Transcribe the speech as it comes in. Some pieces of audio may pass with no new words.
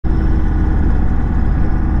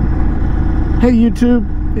Hey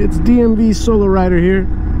YouTube, it's DMV SoloRider here.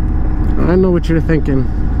 I know what you're thinking.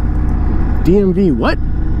 DMV what?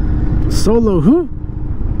 Solo who?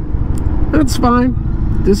 That's fine.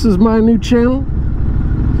 This is my new channel,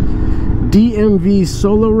 DMV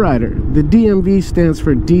SoloRider. The DMV stands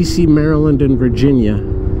for DC, Maryland, and Virginia.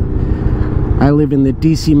 I live in the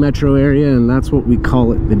DC metro area, and that's what we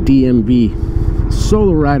call it, the DMV.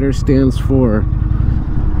 SoloRider stands for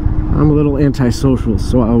I'm a little antisocial,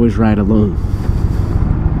 so I always ride alone.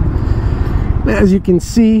 As you can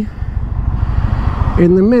see,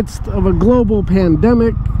 in the midst of a global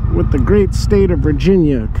pandemic, with the great state of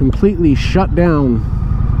Virginia completely shut down,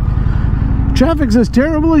 traffic's as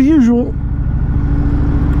terrible as usual.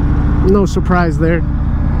 No surprise there.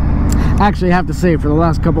 Actually, I have to say, for the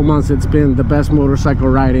last couple months, it's been the best motorcycle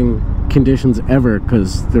riding conditions ever,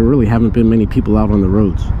 because there really haven't been many people out on the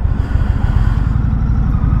roads.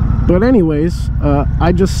 But anyways,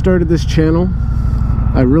 I just started this channel.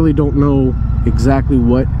 I really don't know exactly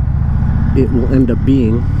what it will end up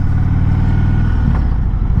being.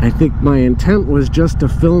 I think my intent was just to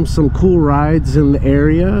film some cool rides in the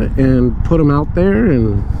area and put them out there,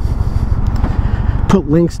 and put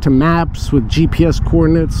links to maps with GPS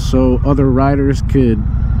coordinates so other riders could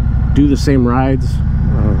do the same rides.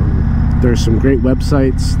 There's some great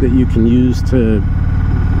websites that you can use to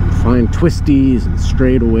find twisties and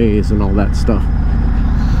straightaways and all that stuff.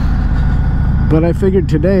 But I figured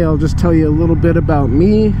today I'll just tell you a little bit about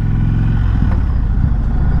me,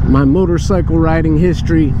 my motorcycle riding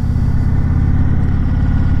history,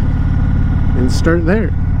 and start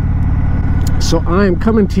there. So I am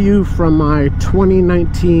coming to you from my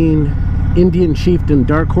 2019 Indian Chieftain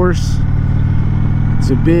Dark Horse.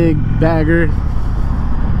 It's a big bagger,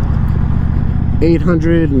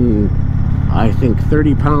 800 and I think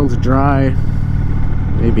 30 pounds dry,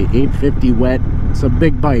 maybe 850 wet. It's a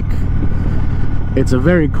big bike. It's a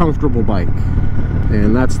very comfortable bike,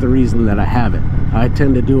 and that's the reason that I have it. I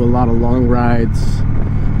tend to do a lot of long rides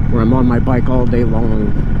where I'm on my bike all day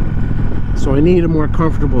long, so I need a more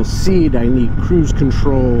comfortable seat. I need cruise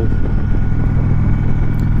control.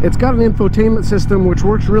 It's got an infotainment system which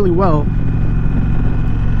works really well.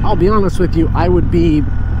 I'll be honest with you, I would be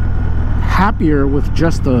happier with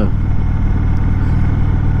just a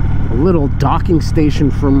little docking station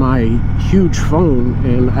for my huge phone,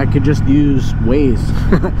 and I could just use Waze.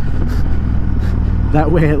 That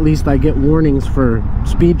way at least I get warnings for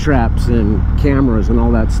speed traps and cameras and all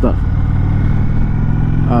that stuff.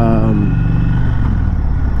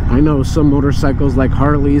 I know some motorcycles like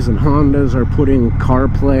Harleys and Hondas are putting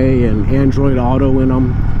CarPlay and Android Auto in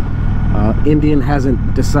them. Indian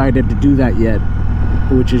hasn't decided to do that yet,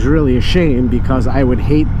 which is really a shame, because I would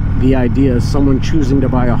hate the idea of someone choosing to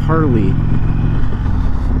buy a Harley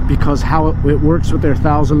because how it works with their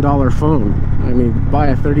 $1,000 phone. I mean, buy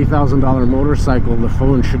a $30,000 motorcycle, the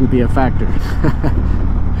phone shouldn't be a factor.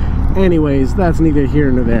 Anyways, that's neither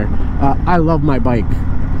here nor there. I love my bike.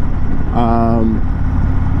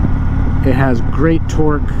 It has great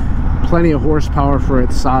torque, plenty of horsepower for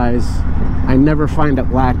its size. I never find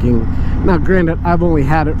it lacking. Now granted, I've only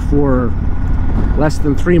had it for less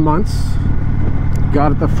than 3 months.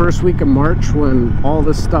 Got it the first week of March when all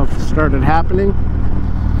this stuff started happening,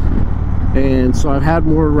 and so I've had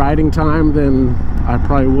more riding time than I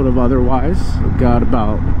probably would have otherwise. I've got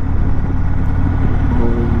about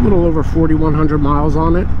a little over 4,100 miles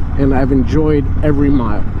on it, and I've enjoyed every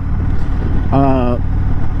mile.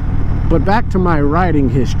 But back to my riding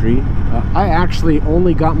history, I actually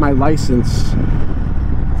only got my license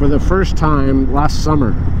for the first time last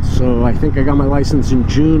summer. So I think I got my license in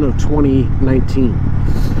June of 2019.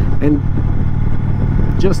 And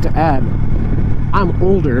just to add, I'm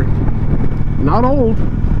older, not old,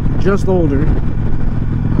 just older,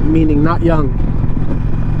 meaning not young.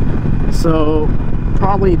 So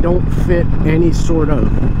probably don't fit any sort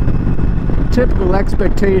of typical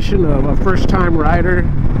expectation of a first-time rider,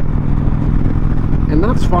 and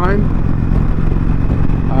that's fine.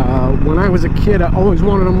 When I was a kid, I always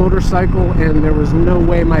wanted a motorcycle, and there was no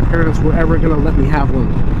way my parents were ever going to let me have one.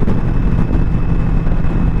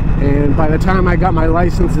 And by the time I got my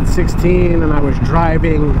license at 16 and I was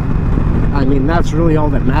driving, I mean, that's really all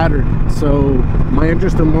that mattered. So my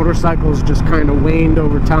interest in motorcycles just kind of waned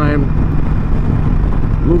over time.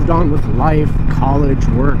 Moved on with life, college,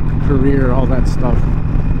 work, career, all that stuff.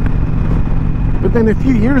 But then a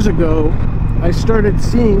few years ago, I started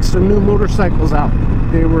seeing some new motorcycles out.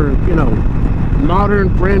 They were, you know, modern,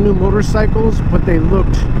 brand new motorcycles, but they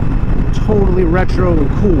looked totally retro and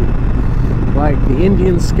cool. Like the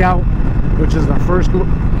Indian Scout, which is the first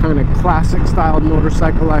kind of classic style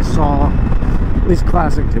motorcycle I saw, at least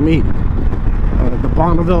classic to me. the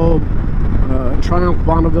Bonneville, Triumph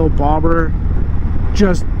Bonneville Bobber.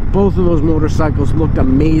 Just both of those motorcycles looked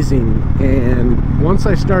amazing, and once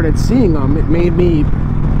I started seeing them, it made me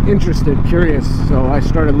interested, curious. So I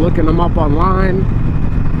started looking them up online,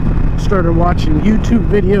 started watching YouTube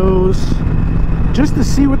videos just to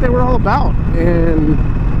see what they were all about. And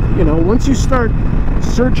you know, once you start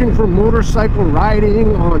searching for motorcycle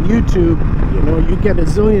riding on YouTube, you know, you get a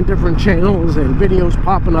zillion different channels and videos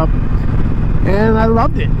popping up, and I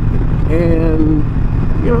loved it. And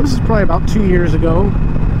you know, this is probably about 2 years ago.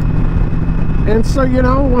 And so, you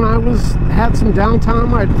know, when I had some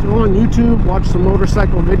downtime, I'd throw on YouTube, watch some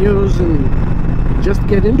motorcycle videos, and just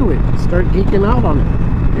get into it, start geeking out on it.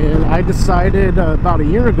 And I decided about a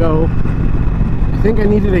year ago, I think I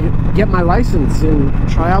needed to get my license and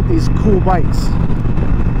try out these cool bikes.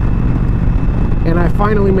 And I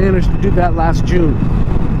finally managed to do that last June.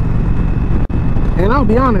 And I'll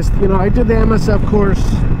be honest, you know, I did the MSF course,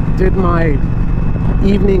 did my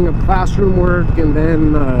evening of classroom work, and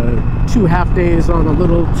then 2 half days on a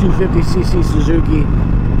little 250cc Suzuki.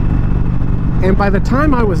 And by the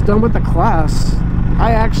time I was done with the class,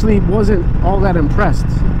 I actually wasn't all that impressed.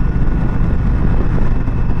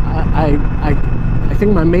 I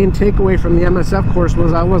think my main takeaway from the MSF course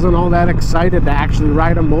was I wasn't all that excited to actually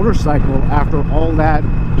ride a motorcycle after all that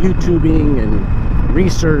YouTubing and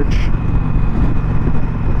research.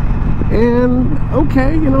 And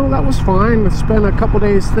okay, you know, that was fine. I spent a couple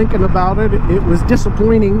days thinking about it. It was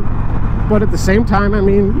disappointing, but at the same time, I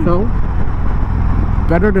mean, you know,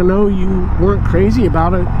 better to know you weren't crazy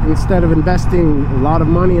about it instead of investing a lot of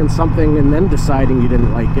money in something and then deciding you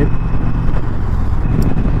didn't like it.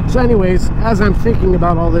 So anyways, as I'm thinking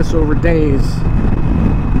about all this over days,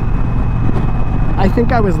 I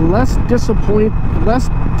think I was less disappointed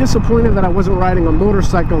that I wasn't riding a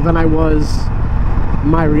motorcycle than I was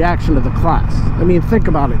my reaction to the class. I mean, think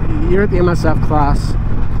about it. You're at the MSF class.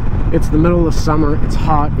 It's the middle of summer. It's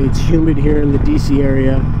hot. It's humid here in the DC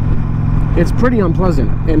area. It's pretty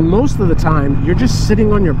unpleasant. And most of the time, you're just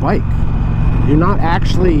sitting on your bike. You're not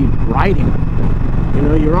actually riding. You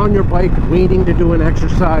know, you're on your bike waiting to do an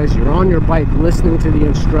exercise. You're on your bike listening to the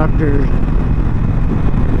instructor.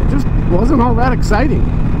 It just wasn't all that exciting.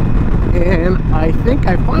 And I think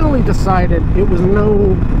I finally decided it was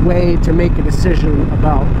no way to make a decision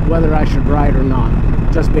about whether I should ride or not,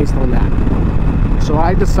 just based on that. So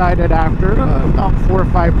I decided after about 4 or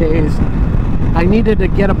 5 days, I needed to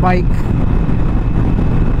get a bike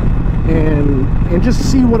and just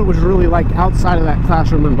see what it was really like outside of that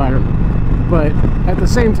classroom environment. But at the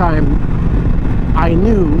same time, I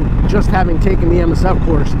knew, just having taken the MSF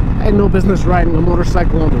course, I had no business riding a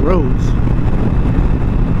motorcycle on the roads.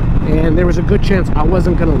 And there was a good chance I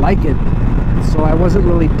wasn't going to like it. So I wasn't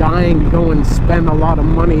really dying to go and spend a lot of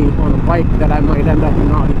money on a bike that I might end up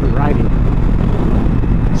not even riding.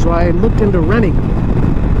 So I looked into renting.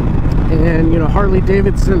 And, you know, Harley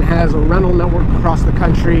Davidson has a rental network across the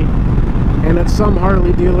country. And at some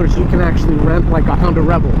Harley dealers, you can actually rent like a Honda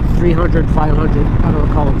Rebel, 300, 500, I don't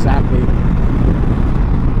recall exactly.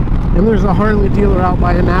 And there's a Harley dealer out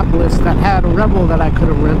by Annapolis that had a Rebel that I could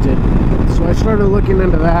have rented. So I started looking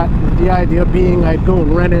into that. The idea being I'd go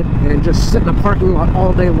and rent it and just sit in a parking lot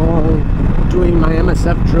all day long doing my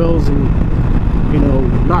MSF drills and, you know,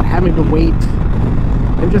 not having to wait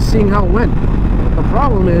and just seeing how it went. The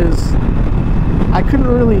problem is I couldn't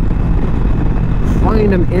really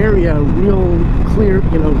find an area real clear,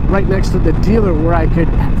 you know, right next to the dealer where I could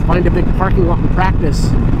find a big parking lot and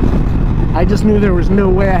practice. I just knew there was no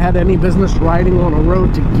way I had any business riding on a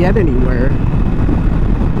road to get anywhere.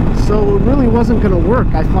 So it really wasn't going to work.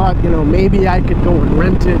 I thought, you know, maybe I could go and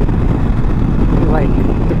rent it like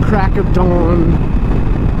the crack of dawn,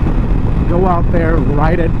 go out there and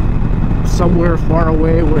ride it somewhere far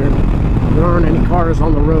away where there aren't any cars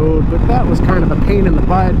on the road. But that was kind of a pain in the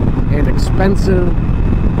butt and expensive.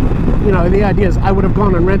 You know, the idea is I would have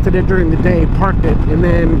gone and rented it during the day, parked it, and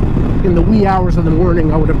then in the wee hours of the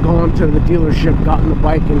morning I would have gone to the dealership, gotten the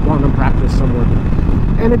bike, and gone and practiced somewhere.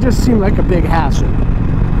 And it just seemed like a big hassle.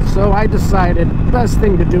 So I decided the best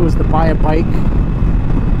thing to do is to buy a bike.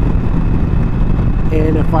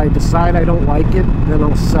 And if I decide I don't like it, then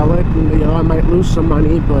I'll sell it. And, you know, I might lose some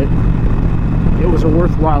money, but it was a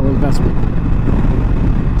worthwhile investment.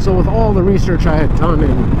 So with all the research I had done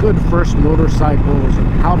in good first motorcycles and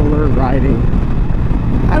how to learn riding,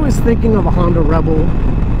 I was thinking of a Honda Rebel.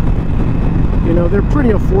 You know, they're pretty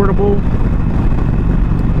affordable,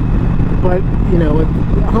 but, you know, a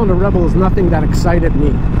Honda Rebel is nothing that excited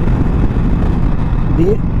me.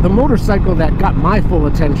 The motorcycle that got my full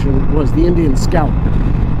attention was the Indian Scout.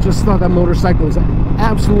 Just thought that motorcycle was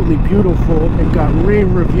absolutely beautiful. It got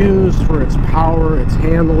rave reviews for its power, its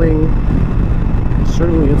handling,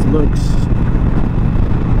 certainly its looks.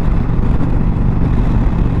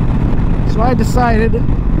 So I decided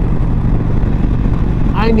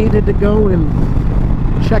I needed to go and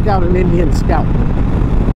check out an Indian Scout.